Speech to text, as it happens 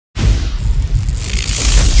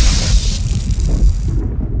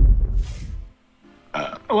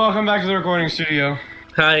Welcome back to the recording studio.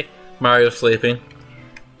 Hi, Mario sleeping.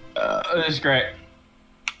 This is great.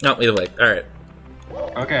 No, either way. All right.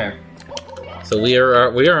 Okay. So we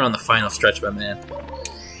are on the final stretch, my man.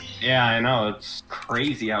 Yeah, I know. It's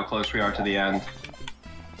crazy how close we are to the end.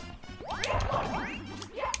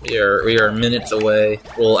 We are minutes away,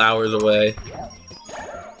 well, hours away.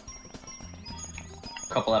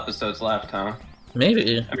 Couple episodes left, huh?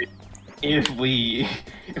 Maybe. I mean, if we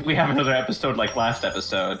have another episode like last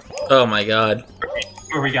episode. Oh my god.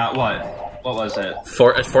 Where we got what? What was it?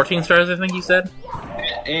 14 stars, I think you said?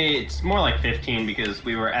 It's more like 15 because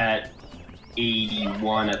we were at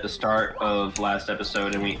 81 at the start of last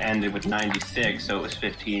episode and we ended with 96, so it was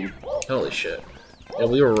 15. Holy shit. Yeah,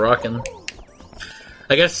 we were rocking.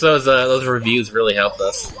 I guess those reviews really helped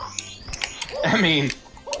us. I mean,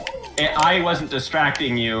 I wasn't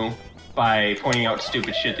distracting you by pointing out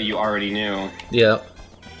stupid shit that you already knew. Yeah.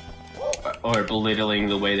 Or belittling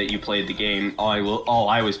the way that you played the game. All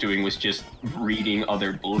I was doing was just reading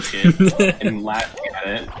other bullshit and laughing at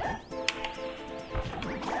it.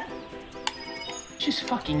 Just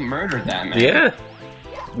fucking murdered that man. Yeah.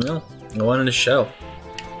 Well, I wanted to show.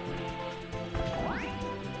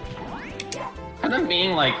 And them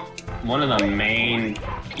being like one of the main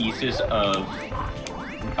pieces of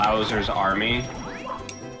Bowser's army,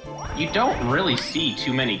 you don't really see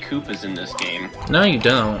too many Koopas in this game. No, you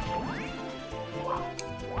don't.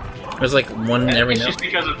 There's like one every now.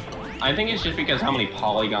 I think it's just because how many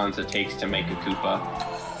polygons it takes to make a Koopa.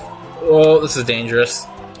 Oh, this is dangerous.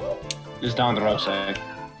 It's dangerous.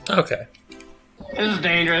 Okay. This is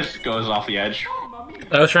dangerous. Goes off the edge.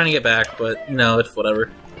 I was trying to get back, but, you know, it's whatever.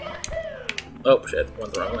 Oh, shit.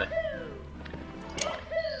 Went the wrong way.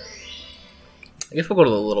 I guess we'll go to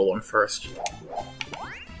the little one first.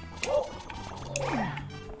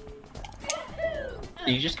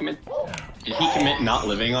 Did he just commit... Did he commit not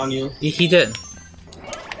living on you? He did.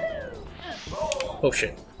 Oh,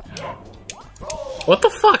 shit. What the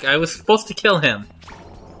fuck? I was supposed to kill him.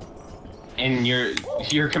 And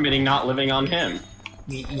you're committing not living on him.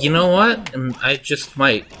 You know what? I just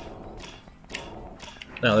might.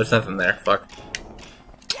 No, there's nothing there. Fuck.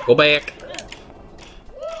 Go back.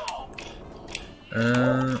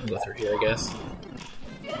 We'll go through here, I guess.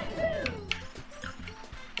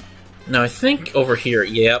 No, I think over here,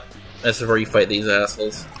 yep. This is where you fight these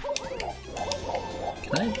assholes.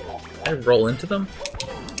 Can I roll into them?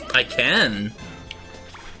 I can!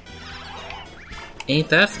 Ain't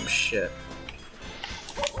that some shit?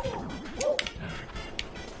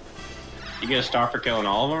 You get a star for killing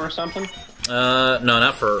all of them or something? No,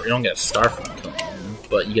 not for... You don't get a star for killing them,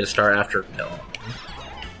 but you get a star after killing them.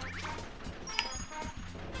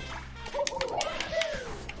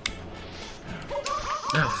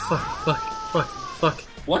 Oh, fuck.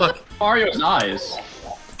 What's with Mario's eyes?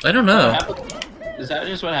 I don't know. Is that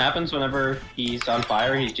just what happens whenever he's on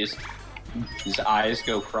fire? His eyes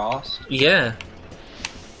go crossed? Yeah.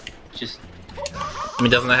 Just... I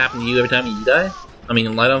mean, doesn't that happen to you every time you die? I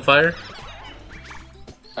mean, light on fire?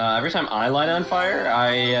 Every time I light on fire,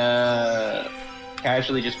 I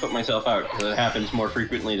casually just put myself out, because it happens more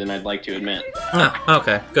frequently than I'd like to admit. Oh,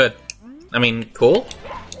 okay, good. I mean, cool?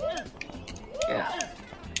 Yeah.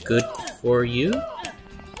 Good for you?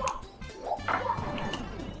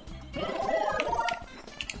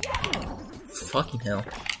 Fucking hell.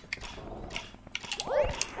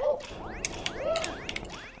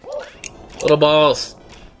 Little balls.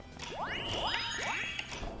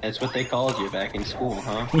 That's what they called you back in school,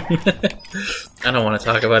 huh? I don't want to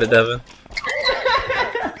talk about it, Devin.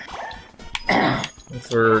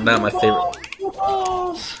 They're not my favorite.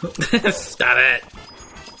 Stop it!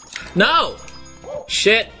 No!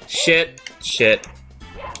 Shit.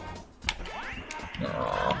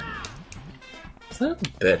 Aww. Son of a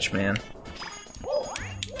bitch, man.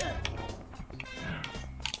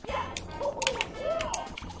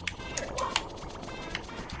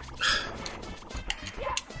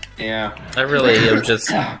 Yeah. I really am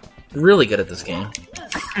just really good at this game.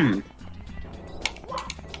 I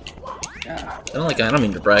don't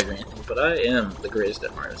mean to brag or anything, but I am the greatest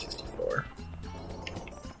at Mario 64.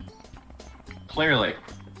 Clearly.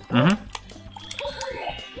 Mm-hmm.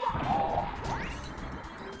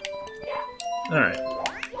 Alright.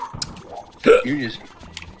 You just...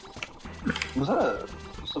 Was that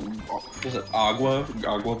was it Agua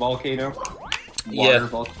volcano? Yeah.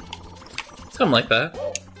 Volcano? Something like that.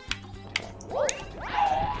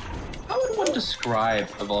 How would one describe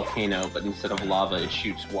a volcano, but instead of lava, it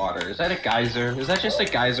shoots water? Is that a geyser? Is that just a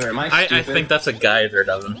geyser? Am I stupid? I think that's a geyser,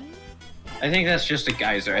 Devin. I think that's just a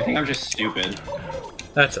geyser. I think I'm just stupid.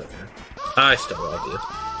 That's okay. I still love you.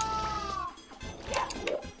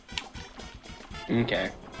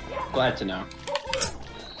 Okay. Glad to know.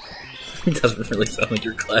 It doesn't really sound like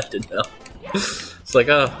you're glad to know. It's like,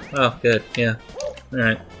 oh, good, yeah.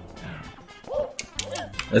 Alright.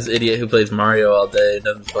 This idiot who plays Mario all day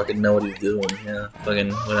doesn't fucking know what he's doing. Yeah,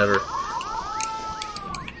 fucking whatever.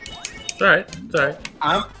 It's alright, it's alright.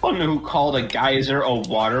 I'm the one who called a geyser a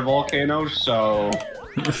water volcano, so...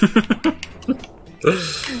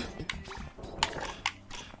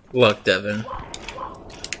 Look, Devin.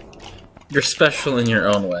 You're special in your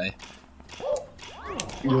own way.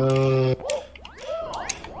 Yeah.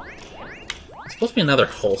 There's supposed to be another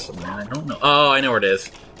hole somewhere. I don't know. Oh, I know where it is.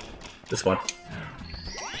 This one.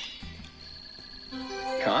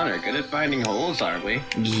 Connor, good at finding holes, aren't we?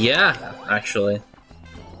 Yeah, actually.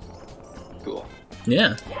 Cool.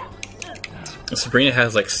 Yeah. Sabrina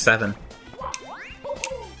has like 7.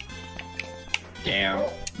 Damn.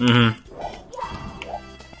 Mm-hmm.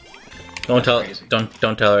 Don't tell crazy. don't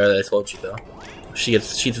tell her that I told you though.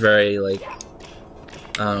 She's very like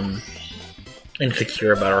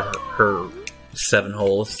insecure about her 7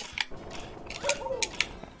 holes.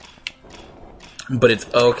 But it's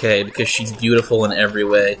okay because she's beautiful in every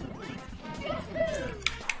way.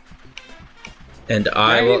 And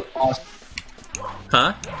I will.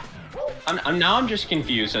 Huh? I'm just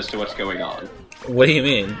confused as to what's going on. What do you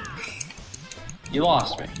mean? You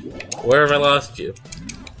lost me. Where have I lost you?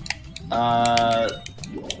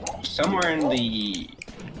 Somewhere in the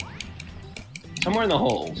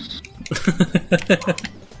holes.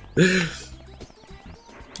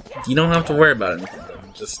 You don't have to worry about anything. Though.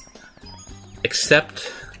 Just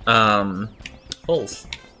accept holes.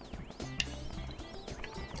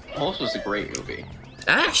 Holes was a great movie. It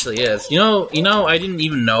actually is. You know, I didn't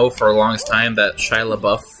even know for a longest time that Shia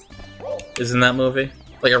LaBeouf is in that movie.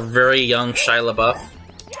 Like a very young Shia LaBeouf.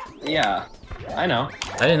 Yeah, I know.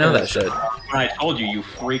 I didn't know that shit. When I told you, you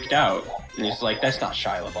freaked out. And he's like, that's not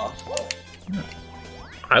Shia LaBeouf.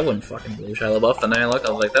 I wouldn't fucking believe Shia LaBeouf. And then I was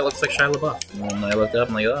like, that looks like Shia LaBeouf. And then I looked up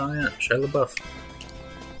and I'm like, oh yeah, Shia LaBeouf.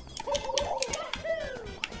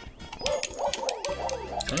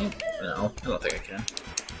 No, I don't think I can.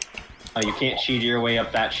 Oh, you can't cheat your way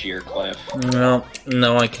up that sheer cliff.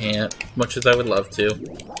 No, I can't. Much as I would love to.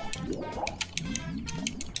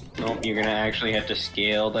 Nope, you're gonna actually have to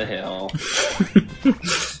scale the hill.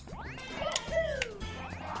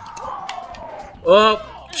 Oh,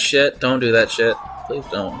 shit, don't do that shit. Please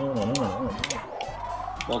don't. No.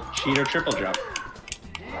 Well, cheat or triple jump.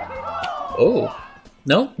 Oh.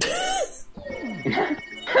 No?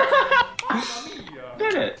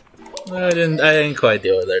 Did it? I didn't quite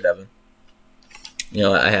deal with it, Devin. You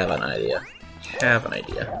know what, I have an idea.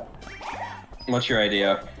 What's your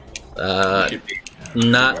idea? Should be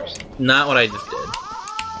Not worse. what I just did.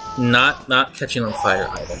 Not catching on fire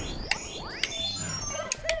either.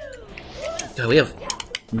 God, we have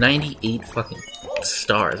 98 fucking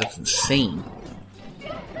stars. That's insane.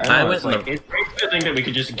 I know, it's crazy to think that we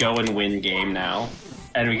could just go and win game now,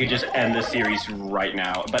 and we could just end the series right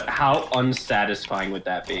now. But how unsatisfying would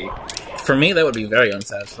that be? For me, that would be very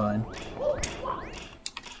unsatisfying.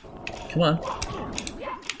 Come on.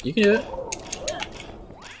 You can do it.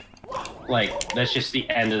 Like, that's just the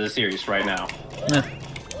end of the series right now. Yeah.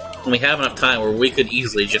 We have enough time where we could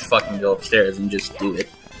easily just fucking go upstairs and just do it.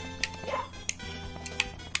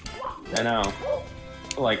 I know.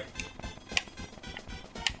 Like,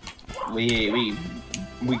 we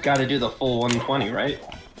gotta do the full 120, right?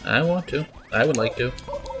 I want to. I would like to.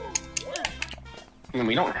 I mean,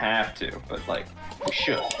 we don't have to, but, like, we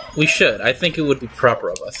should. We should. I think it would be proper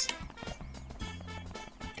of us.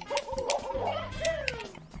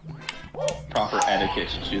 Proper etiquette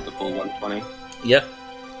to do the full 120. Yeah.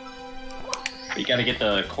 You gotta get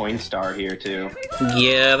the coin star here, too.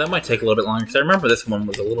 Yeah, that might take a little bit longer, because I remember this one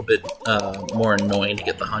was a little bit more annoying to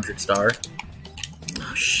get the 100 star.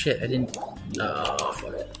 Oh shit, I didn't... Oh,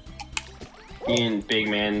 fuck it. Me and Big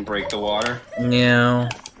Man break the water. Yeah.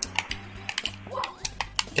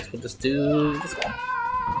 Guess we'll just do this one.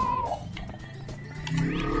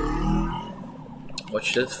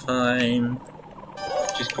 Which is fine.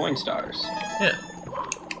 Just coin stars. Yeah.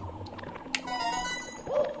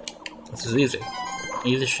 This is easy.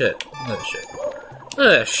 Easy shit. Look at this shit. Look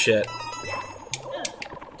at that shit.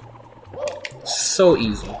 So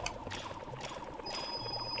easy.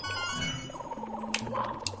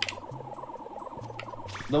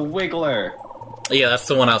 The Wiggler. Yeah, that's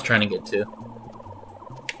the one I was trying to get to.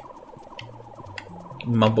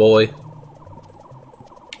 My boy.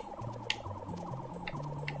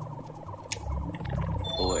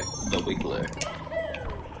 Boy, the Wiggler.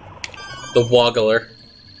 The Woggler.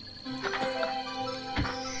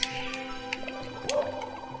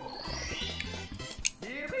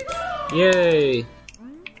 Yay!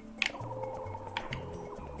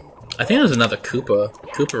 I think there's another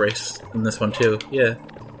Koopa race in this one too. Yeah,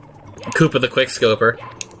 Koopa the Quickscoper.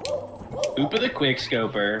 Koopa the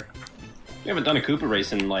Quickscoper. We haven't done a Koopa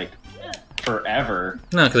race in like forever.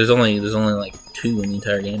 No, because there's only like 2 in the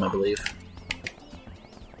entire game, I believe.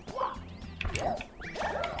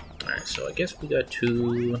 Alright, so I guess we got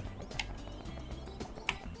to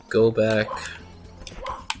go back.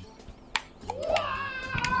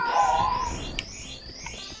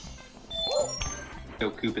 Go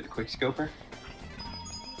Koopa the Quickscoper?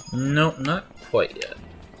 No, not quite yet.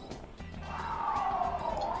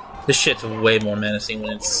 This shit's way more menacing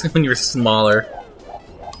when it's when you're smaller.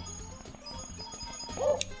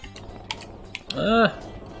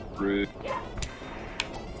 Rude.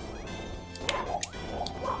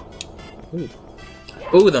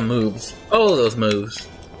 Ooh, the moves. Oh, those moves.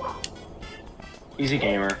 He's a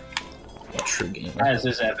gamer, A true gamer. as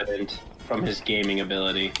is evident from his gaming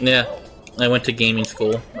ability. Yeah, I went to gaming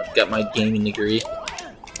school. Got my gaming degree.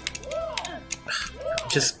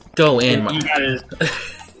 Just go in. He's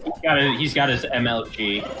got his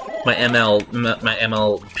MLG. My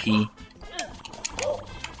MLP.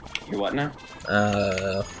 Your what now?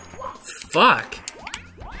 Fuck.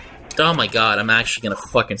 Oh my god, I'm actually gonna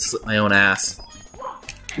fucking slit my own ass.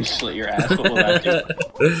 You slit your ass. What will that do?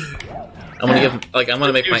 I'm gonna give, like, I'm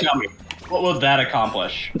gonna make my. Tell me, what will that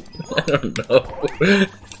accomplish? I don't know.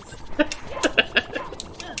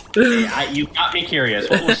 You got me curious.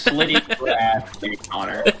 What will slitting your ass do,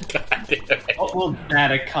 Connor? God damn it. What will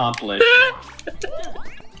that accomplish?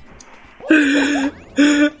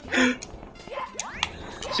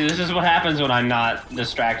 See, this is what happens when I'm not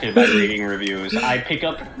distracted by reading reviews. I pick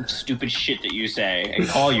up stupid shit that you say and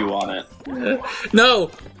call you on it. No!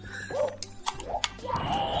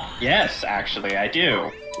 Yes, actually, I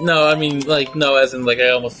do. No, I mean, like, no, as in, like, I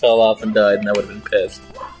almost fell off and died and I would've been pissed.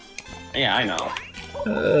 Yeah, I know.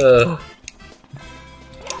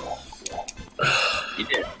 You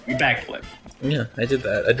did. You backflip. Yeah, I did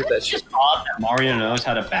that. I did that It's shit. just odd that Mario knows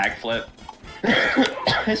how to backflip.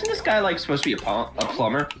 Isn't this guy, like, supposed to be a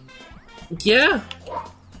plumber? Yeah.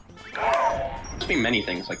 Supposed to be many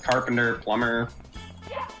things, like carpenter, plumber,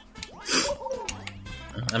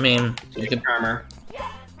 I mean, you can. charmer.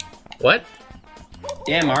 What?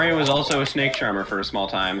 Yeah, Mario was also a snake charmer for a small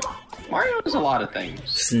time. Mario does a lot of things.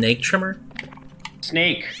 Snake trimmer?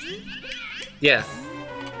 Snake. Yeah.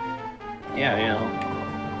 Yeah, you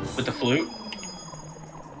know. With the flute.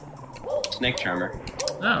 Snake charmer.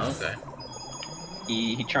 Oh, okay.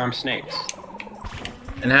 He charms snakes.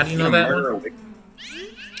 And how do you know that one?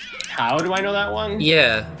 How do I know that one?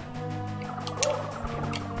 Yeah.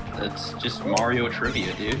 It's just Mario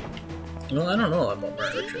trivia, dude. Well, I don't know a lot about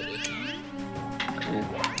Mario trivia.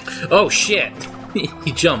 Oh shit!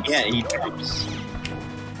 He jumps. Yeah, he jumps.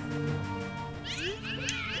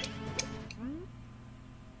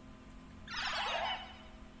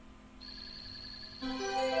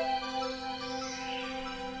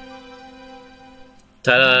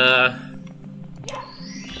 Ta-da!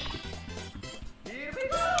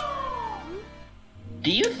 Do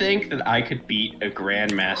you think that I could beat a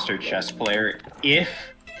Grandmaster chess player if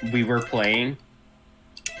we were playing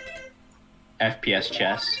FPS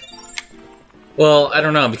chess? Well, I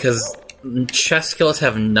don't know, because chess skills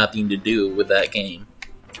have nothing to do with that game.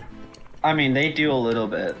 I mean, they do a little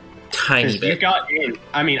bit. Tiny You bit. got in.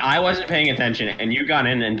 I mean, I wasn't paying attention, and you got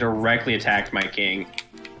in and directly attacked my king.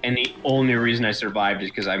 And the only reason I survived is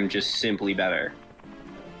because I'm just simply better.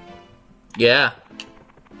 Yeah.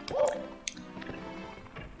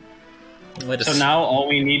 So now all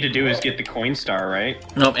we need to do is get the coin star, right?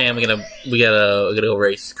 Nope, and we gotta go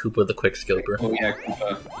race Koopa the Quickscoper. Oh yeah,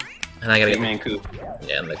 Koopa. And I gotta Man Coop.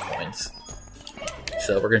 yeah, and the coins.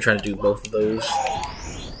 So we're gonna try to do both of those.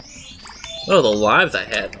 Oh, the lives I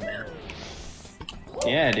had, man.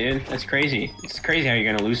 Yeah, dude, that's crazy. It's crazy how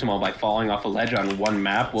you're gonna lose them all by falling off a ledge on one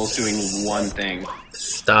map while doing one thing.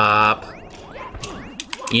 Stop.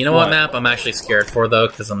 You know what map I'm actually scared for, though,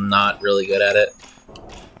 because I'm not really good at it?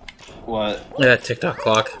 What? Yeah, TikTok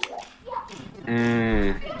clock.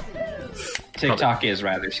 TikTok is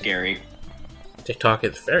rather scary. TikTok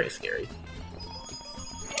is very scary.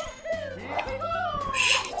 Oh,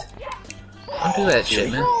 shit. Don't do that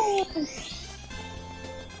shit, man.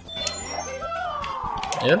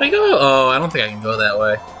 Did I go? Oh, I don't think I can go that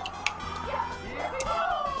way.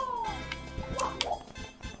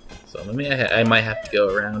 So maybe I might have to go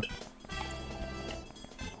around.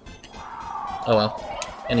 Oh well.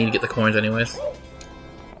 I need to get the coins anyways.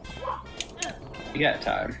 You got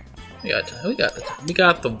time. We got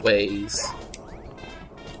the ways.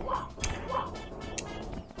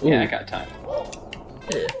 Yeah, I got time.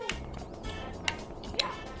 Yeah.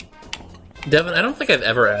 Devin, I don't think I've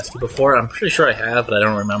ever asked you before. I'm pretty sure I have, but I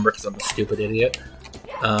don't remember because I'm a stupid idiot.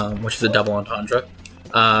 Which is a double entendre.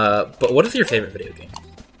 But what is your favorite video game?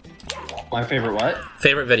 My favorite what?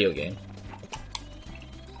 Favorite video game.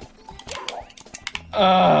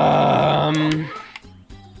 I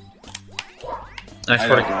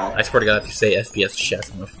swear to God, if you say SBS chess,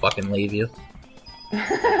 I'm gonna fucking leave you.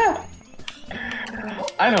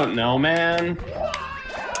 I don't know, man.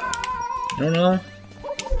 You don't know?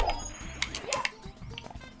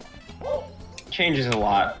 Changes a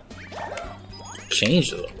lot.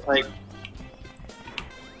 Changed it. Like,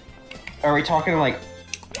 are we talking like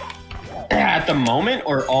at the moment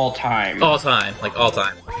or all time? All time, like all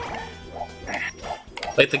time.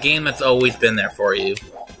 Like the game that's always been there for you.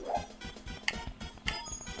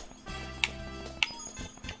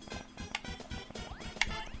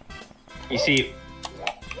 You see,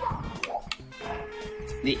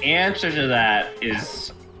 the answer to that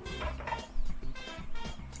is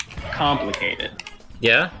complicated.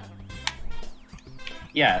 Yeah?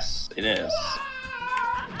 Yes, it is.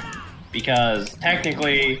 Because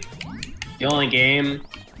technically, the only game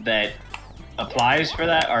that applies for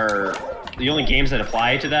that, or the only games that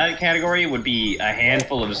apply to that category would be a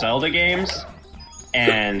handful of Zelda games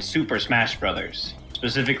and Super Smash Brothers,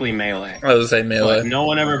 specifically Melee. I was gonna say Melee. But no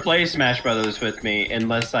one ever plays Smash Brothers with me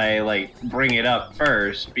unless I like bring it up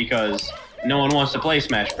first, because no one wants to play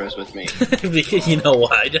Smash Bros with me. Because you know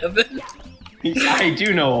why, Devin? I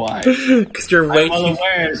do know why. Because you're way I'm well too...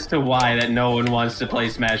 aware as to why that no one wants to play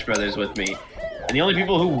Smash Brothers with me. And the only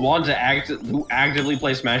people who want to actively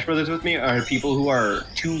play Smash Brothers with me are people who are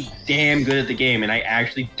too damn good at the game and I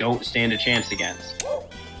actually don't stand a chance against.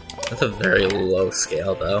 That's a very low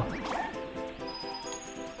scale, though.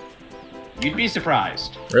 You'd be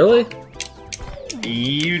surprised. Really?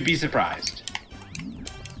 You'd be surprised.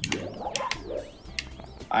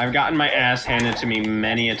 I've gotten my ass handed to me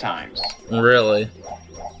many a times. Really?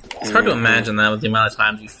 It's hard to imagine that with the amount of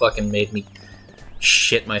times you fucking made me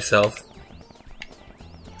shit myself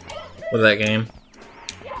with that game.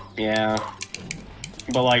 Yeah.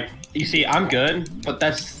 But like, you see, I'm good, but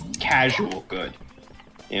that's casual good.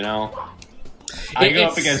 You know? I go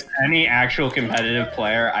up against any actual competitive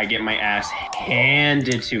player, I get my ass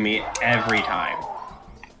handed to me every time.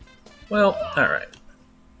 Well, alright.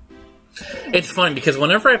 It's funny because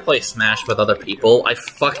whenever I play Smash with other people, I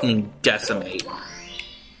fucking decimate.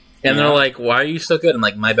 And they're like, why are you so good? And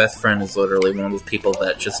like, my best friend is literally one of those people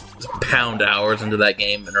that just pound hours into that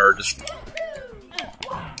game and are just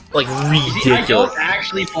like ridiculous. See, I don't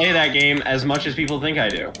actually play that game as much as people think I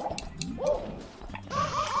do.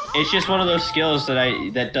 It's just one of those skills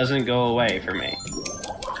that doesn't go away for me.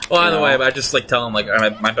 Well, either way, I just like tell him like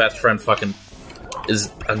my best friend fucking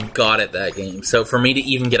is a god at that game. So for me to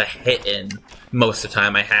even get a hit in most of the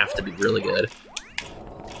time, I have to be really good.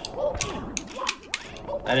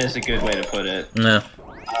 That is a good way to put it. No.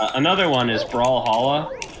 Another one is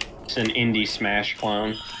Brawlhalla. It's an indie Smash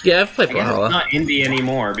clone. Yeah, I've played Brawlhalla. It's not indie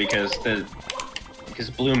anymore because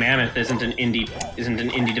Blue Mammoth isn't an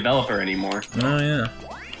indie developer anymore. Oh yeah.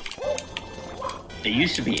 They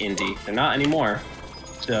used to be indie. They're not anymore.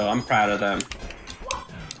 So I'm proud of them.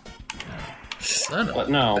 Son of But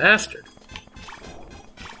a no. bastard.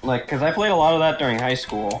 Like, because I played a lot of that during high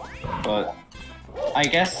school, but I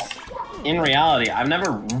guess in reality, I've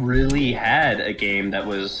never really had a game that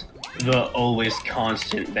was the always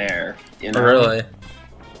constant there. You know? Really?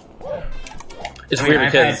 It's weird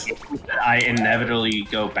because I've had games that I inevitably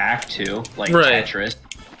go back to, like Right. Tetris,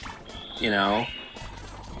 you know,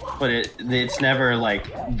 but it's never like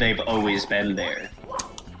they've always been there,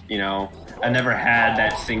 you know. I never had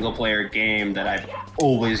that single player game that I've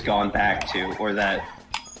always gone back to, or that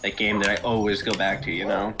game that I always go back to, you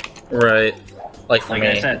know? Right. Like for Like me.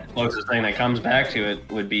 I said, the closest thing that comes back to it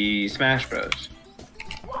would be Smash Bros.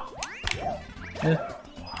 Yeah.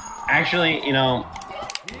 Actually, you know,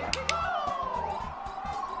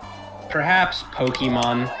 perhaps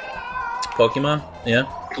Pokemon. Pokemon?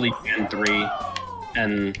 Yeah. Actually, Gen 3,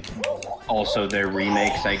 and also their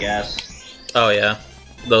remakes, I guess. Oh yeah.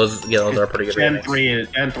 Those are pretty good. Gen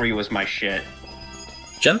remakes. 3 was my shit.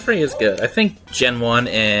 Gen 3 is good. I think Gen 1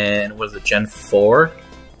 and was it Gen 4?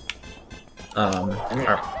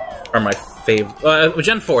 Are my favorite.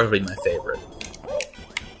 Gen 4 would be my favorite.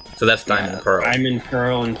 So that's Diamond and Pearl. Diamond,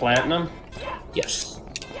 Pearl, and Platinum? Yes.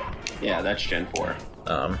 Yeah, that's Gen 4.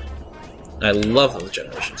 I love those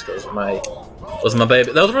generations because was my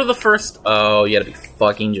baby. Those were the first. Oh, you gotta be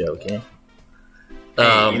fucking joking.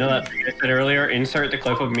 Hey, you know that thing I said earlier? Insert the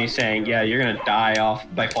clip of me saying, yeah, you're gonna die off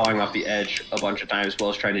by falling off the edge a bunch of times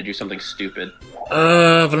while trying to do something stupid.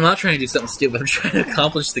 But I'm not trying to do something stupid. I'm trying to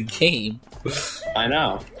accomplish the game. I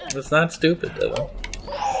know. It's not stupid, though.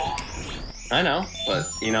 I know, but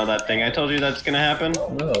you know that thing I told you that's gonna happen?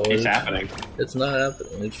 No, it's happening. It's not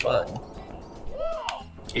happening. It's fine.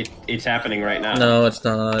 It's happening right now. No, it's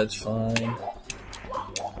not. It's fine.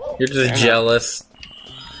 You're just jealous.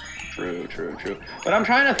 True. But I'm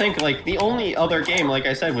trying to think, like, the only other game, like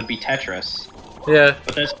I said, would be Tetris. Yeah.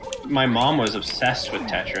 But my mom was obsessed with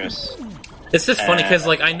Tetris. It's just funny because,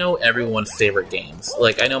 like, I know everyone's favorite games.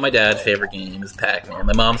 Like, I know my dad's favorite game is Pac-Man.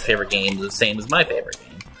 My mom's favorite game is the same as my favorite game.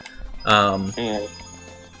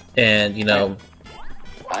 And, you know...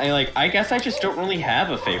 I guess I just don't really have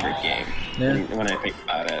a favorite game when I think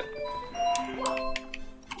about it.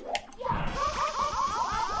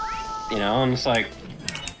 You know, I'm just like...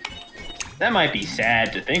 That might be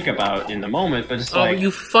sad to think about in the moment, but it's like... Oh, are you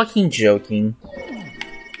fucking joking?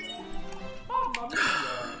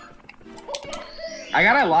 I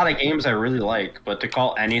got a lot of games I really like, but to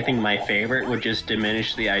call anything my favorite would just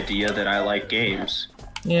diminish the idea that I like games.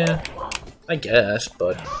 Yeah, I guess,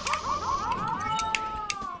 but...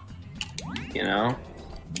 You know?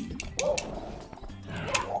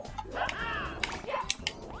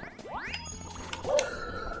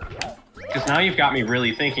 Because now you've got me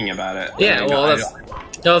really thinking about it. Yeah, well, I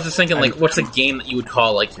was just thinking, like, what's a game that you would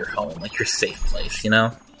call, like, your home? Like, your safe place, you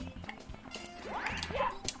know?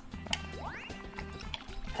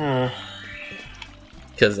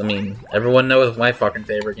 Because, I mean, everyone knows what my fucking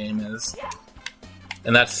favorite game is.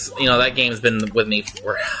 And that's, you know, that game's been with me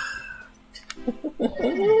for...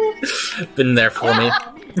 been there for me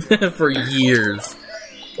for years.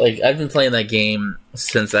 Like, I've been playing that game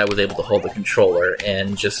since I was able to hold the controller,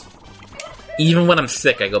 and just... Even when I'm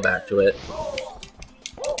sick, I go back to it.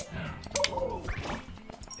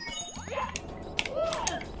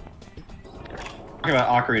 Talking about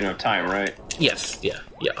Ocarina of Time, right? Yes, yeah,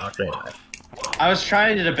 Ocarina of Time. I was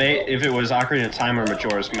trying to debate if it was Ocarina of Time or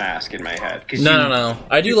Majora's Mask in my head. No.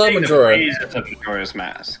 I do love Majora. Of Majora's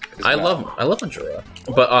Mask. I love Majora,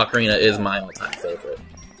 but Ocarina is my all-time favorite.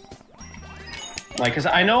 Like, cause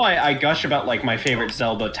I know I gush about like my favorite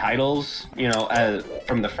Zelda titles, you know,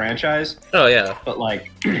 from the franchise. Oh yeah. But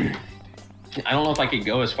like, I don't know if I could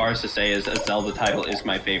go as far as to say as a Zelda title is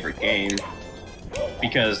my favorite game,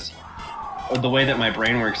 because the way that my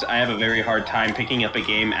brain works, I have a very hard time picking up a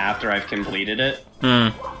game after I've completed it.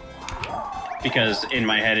 Because in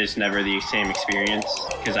my head, it's never the same experience,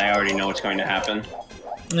 because I already know what's going to happen.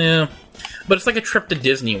 Yeah. But it's like a trip to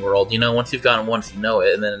Disney World, you know? Once you've gone once, you know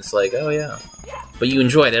it, and then it's like, oh yeah. But you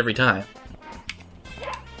enjoy it every time.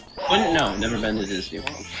 No, never been to Disney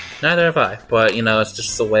World. Neither have I, but, you know, it's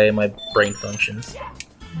just the way my brain functions.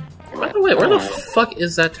 By the way, where the fuck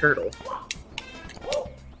is that turtle?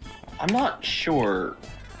 I'm not sure.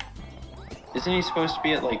 Isn't he supposed to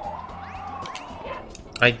be at, like...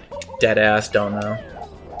 I deadass don't know.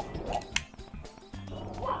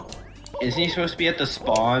 Isn't he supposed to be at the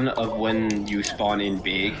spawn of when you spawn in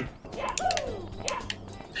Big?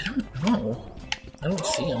 I don't know. I don't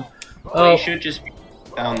see him. Well, he should just be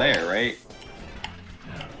down there, right?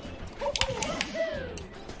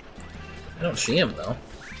 I don't see him, though.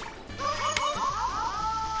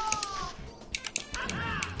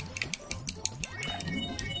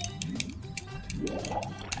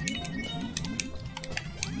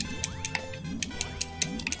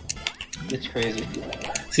 It's crazy.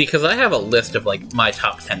 See, because I have a list of, like, my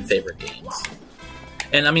top 10 favorite games.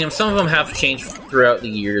 And, I mean, some of them have changed throughout the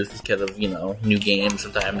years because of, you know, new games.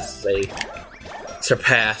 Sometimes they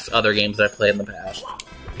surpass other games that I've played in the past.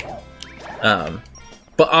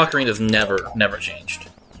 But Ocarina's never changed.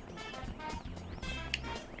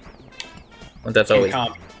 And that's always...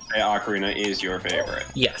 Ocarina is your favorite.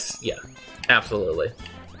 Yes, yeah. Absolutely.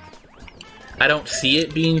 I don't see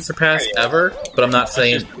it being surpassed ever, but I'm not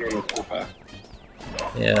saying...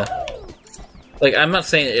 Yeah. Like, I'm not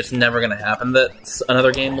saying it's never going to happen that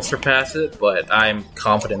another game will surpass it, but I'm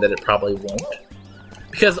confident that it probably won't.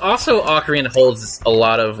 Because also Ocarina holds a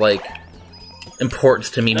lot of, like, importance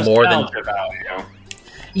to me more than... value.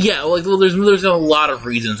 Yeah, like, well, there's a lot of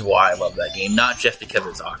reasons why I love that game. Not just because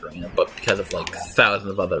it's Ocarina, but because of, like, thousands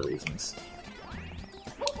of other reasons.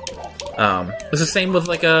 It's the same with,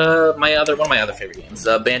 like, one of my other favorite games,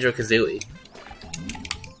 Banjo-Kazooie.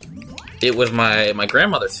 It was my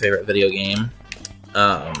grandmother's favorite video game.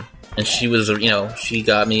 And she was, you know, she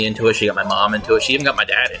got me into it, she got my mom into it, she even got my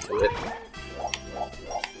dad into it.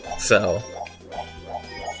 So.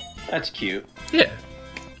 That's cute. Yeah.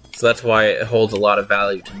 So that's why it holds a lot of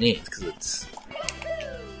value to me, because it's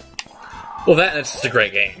Well, that's just a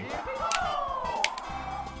great game.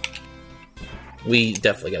 We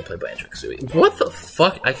definitely gotta play Banjo-Kazooie. What the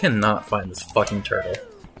fuck? I cannot find this fucking turtle.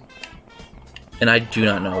 And I do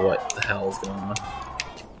not know what the hell is going on.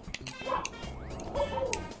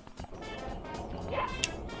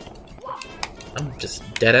 I'm just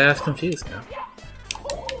dead-ass confused now.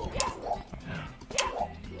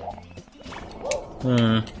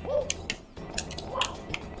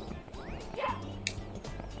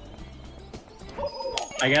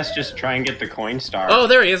 I guess just try and get the coin star. Oh,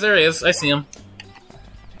 there he is, there he is. I see him.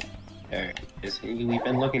 There is he. We've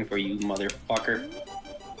been looking for you, motherfucker.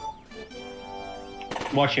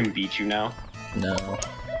 Watch him beat you now. No.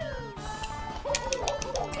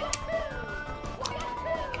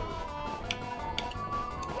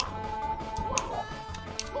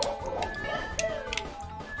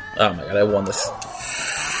 Oh my god, I won this.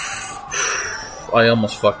 I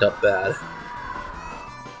almost fucked up bad.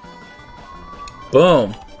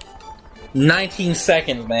 Boom. 19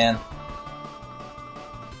 seconds, man.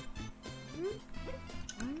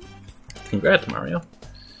 Congrats, Mario.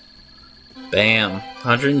 Bam.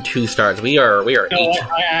 102 stars. We are No, each.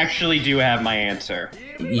 I actually do have my answer.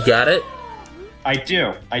 You got it? I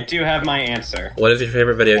do. I do have my answer. What is your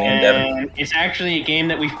favorite video game, Devin? And it's actually a game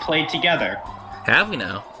that we've played together. Have we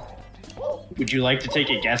now? Would you like to take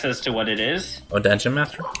a guess as to what it is? Oh, Dungeon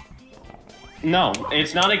Master? No,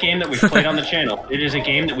 it's not a game that we've played on the channel. It is a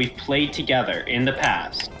game that we've played together in the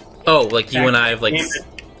past. Oh, like you and I have like...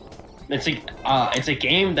 It's a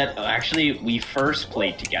game that actually we first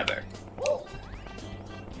played together.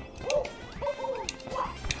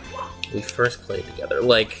 We first played together.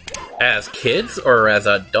 Like, as kids or as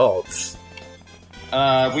adults?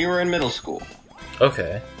 We were in middle school.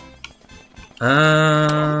 Okay.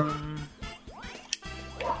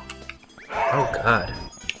 Oh god.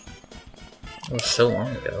 That was so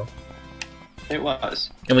long ago. It was.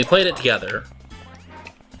 And we played it together.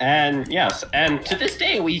 And yes, and to this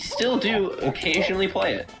day we still do occasionally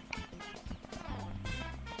play it.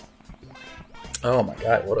 Oh my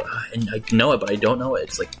god, what and I know it, but I don't know it.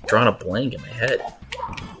 It's like drawing a blank in my head.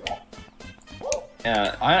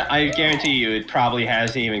 Yeah, I guarantee you it probably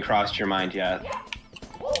hasn't even crossed your mind yet.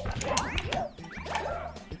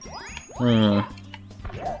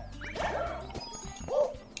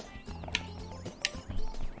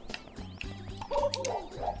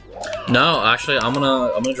 No, actually, I'm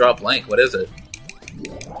gonna draw a blank. What is it?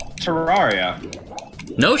 Terraria.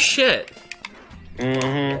 No shit.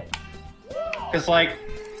 Cause like,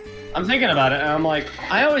 I'm thinking about it, and I'm like,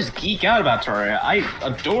 I always geek out about Terraria. I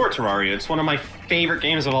adore Terraria. It's one of my favorite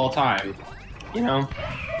games of all time. You know.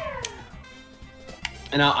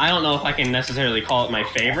 And now I don't know if I can necessarily call it my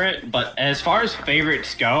favorite, but as far as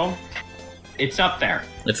favorites go, it's up there.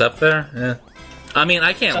 It's up there. Yeah. I mean,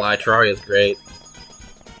 I can't lie. Terraria is great.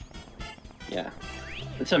 Yeah,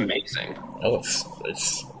 it's amazing. Oh, it's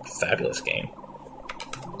a fabulous game.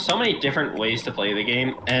 So many different ways to play the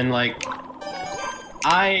game, and like,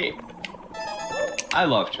 I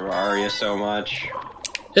love Terraria so much.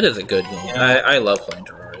 It is a good game. Yeah. I love playing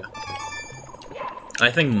Terraria.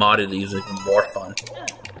 I think modded is even more fun.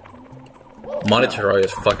 Modded Terraria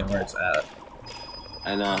is fucking where it's at.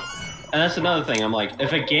 I know. And that's another thing, I'm like,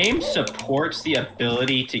 if a game supports the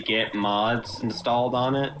ability to get mods installed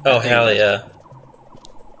on it... Oh, hell yeah.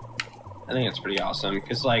 I think it's pretty awesome,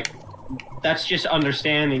 because, like, that's just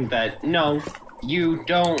understanding that, no, your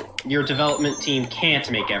development team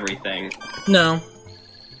can't make everything. No.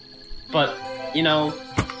 But, you know,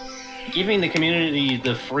 giving the community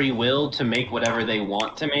the free will to make whatever they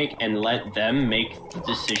want to make and let them make the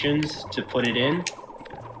decisions to put it in,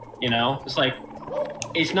 you know, it's like...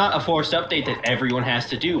 It's not a forced update that everyone has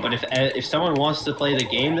to do, but if someone wants to play the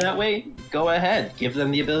game that way, go ahead. Give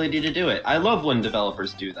them the ability to do it. I love when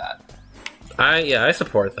developers do that. I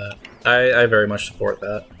support that. I very much support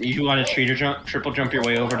that. You want to triple jump your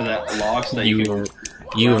way over to that log so that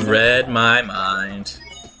you read my mind.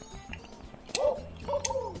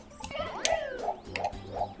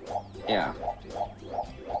 Yeah.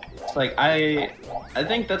 It's like, I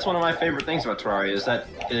think that's one of my favorite things about Terraria, is that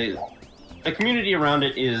the community around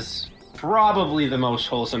it is probably the most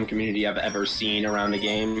wholesome community I've ever seen around a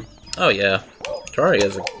game. Oh yeah, Terraria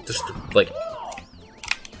is just like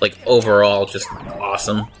overall just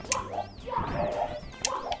awesome.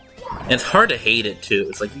 And it's hard to hate it too.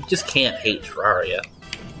 It's like you just can't hate Terraria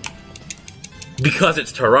because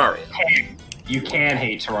it's Terraria. You can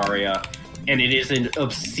hate Terraria, and it is an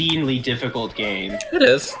obscenely difficult game. It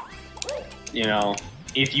is. You know,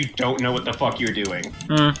 if you don't know what the fuck you're doing.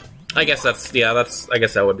 I guess I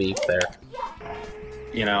guess that would be fair.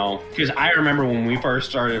 You know, because I remember when we first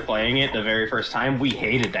started playing it the very first time, we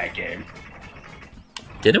hated that game.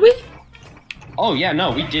 Didn't we? Oh yeah,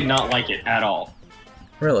 no, we did not like it at all.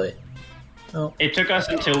 Really? Oh. It took us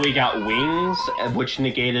until we got wings, which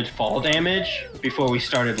negated fall damage, before we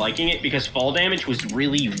started liking it, because fall damage was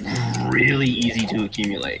really, really easy to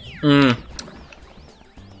accumulate.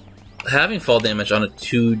 Having fall damage on a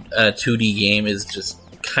 2D game is just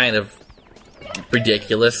kind of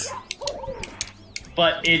ridiculous.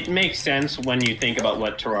 But it makes sense when you think about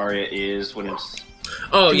what Terraria is when it's...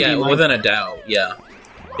 Oh yeah, within a doubt, yeah.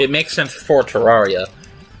 It makes sense for Terraria,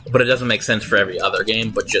 but it doesn't make sense for every other game,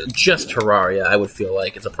 but just Terraria, I would feel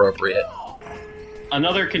like, is appropriate.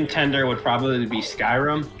 Another contender would probably be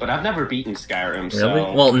Skyrim, but I've never beaten Skyrim, Really?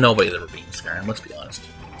 so... Well, nobody's ever beaten Skyrim, let's be honest.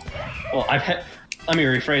 Well, let me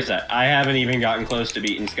rephrase that. I haven't even gotten close to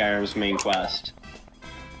beating Skyrim's main quest.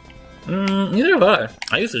 Neither have I.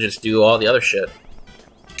 I used to just do all the other shit.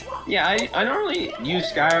 Yeah, I normally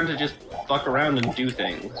use Skyrim to just fuck around and do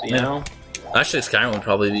things, you know? Actually, Skyrim would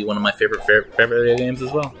probably be one of my favorite video games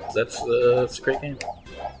as well. That's a great game.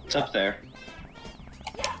 It's up there.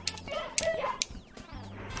 A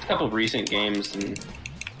couple of recent games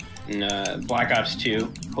and Black Ops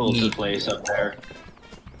 2 holds the place up there.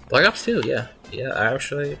 Black Ops 2, yeah. Yeah,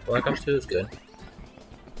 actually, Black Ops 2 is good.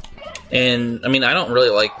 And, I mean, I don't really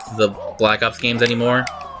like the Black Ops games anymore.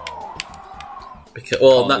 Because,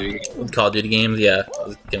 well, not Call of Duty games, yeah, I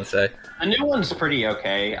was gonna say. The new one's pretty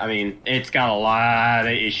okay. I mean, it's got a lot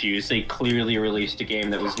of issues. They clearly released a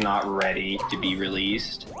game that was not ready to be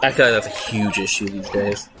released. I feel like that's a huge issue these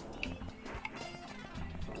days.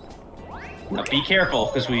 Now be careful,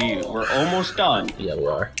 because we're almost done. Yeah, we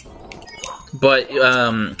are. But,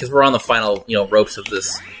 because we're on the final, ropes of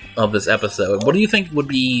this episode, what do you think would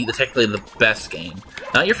be technically the best game?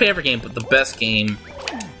 Not your favorite game, but the best game,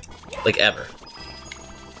 like, ever.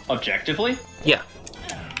 Objectively? Yeah.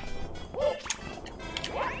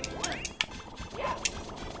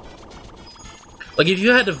 Like, if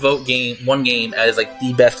you had to vote one game as, like,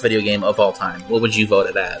 the best video game of all time, what would you vote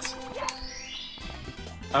it as?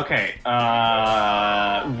 Okay,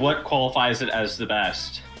 what qualifies it as the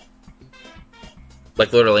best?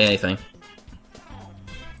 Like, literally anything.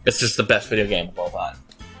 It's just the best video game of all time.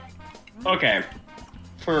 Okay.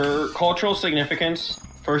 For cultural significance,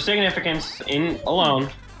 alone,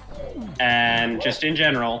 and just in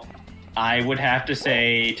general, I would have to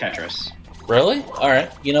say Tetris. Really?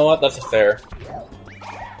 Alright. You know what? That's a fair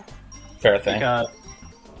thing.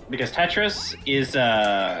 Because Tetris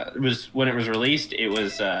was when it was released, it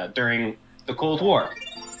was during the Cold War.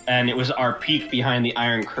 And it was our peak behind the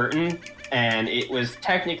Iron Curtain, and it was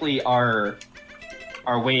technically our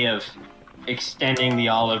way of extending the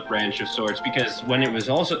olive branch of sorts, because when it was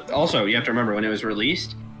also you have to remember, when it was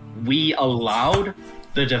released, we allowed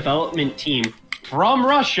the development team from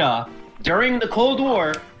Russia during the Cold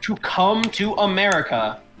War to come to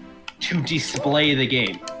America to display the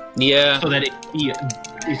game. Yeah. So that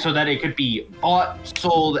it could be bought,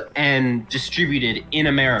 sold, and distributed in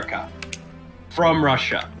America from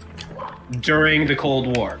Russia during the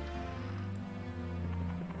Cold War.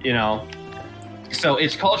 So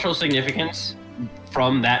its cultural significance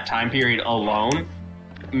from that time period alone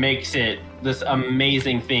makes it this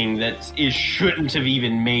amazing thing that shouldn't have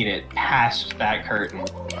even made it past that curtain,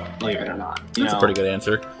 believe it or not. That's a pretty good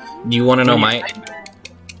answer. Do you want to know my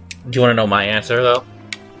answer, though?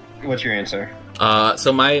 What's your answer?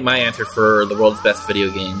 So my answer for the world's best video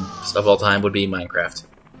game of all time would be Minecraft.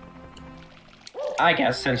 I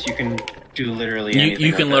guess, since you can do literally anything.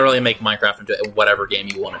 You can literally make Minecraft into whatever game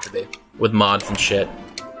you want it to be, with mods and shit.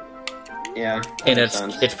 Yeah. And it's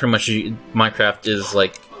pretty much, Minecraft is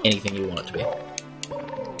like anything you want it to be.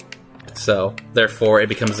 So, therefore, it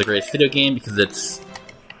becomes the greatest video game because it's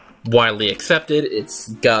widely accepted, it's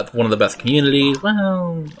got one of the best communities.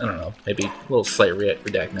 Well, I don't know, maybe a little slight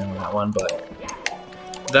redacting on that one, but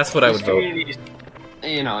that's what I would vote.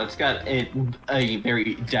 It's got a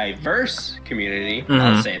very diverse community, Mm-hmm.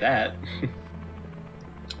 I'll say that.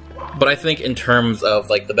 But I think in terms of,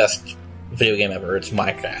 like, the best video game ever, it's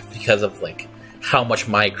Minecraft, because of, like, how much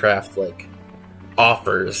Minecraft, like,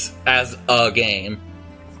 offers as a game.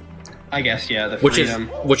 I guess, yeah, the freedom.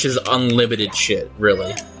 Which is unlimited shit,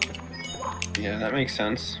 really. Yeah, that makes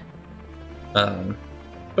sense. But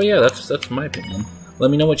yeah, that's my opinion.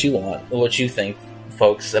 Let me know what you want, what you think,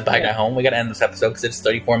 folks. Back at home, we gotta end this episode because it's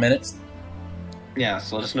 34 minutes. Yeah,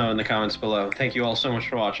 so let us know in the comments below. Thank you all so much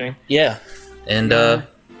for watching. Yeah, and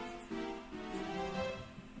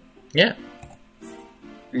yeah.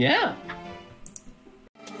 Yeah.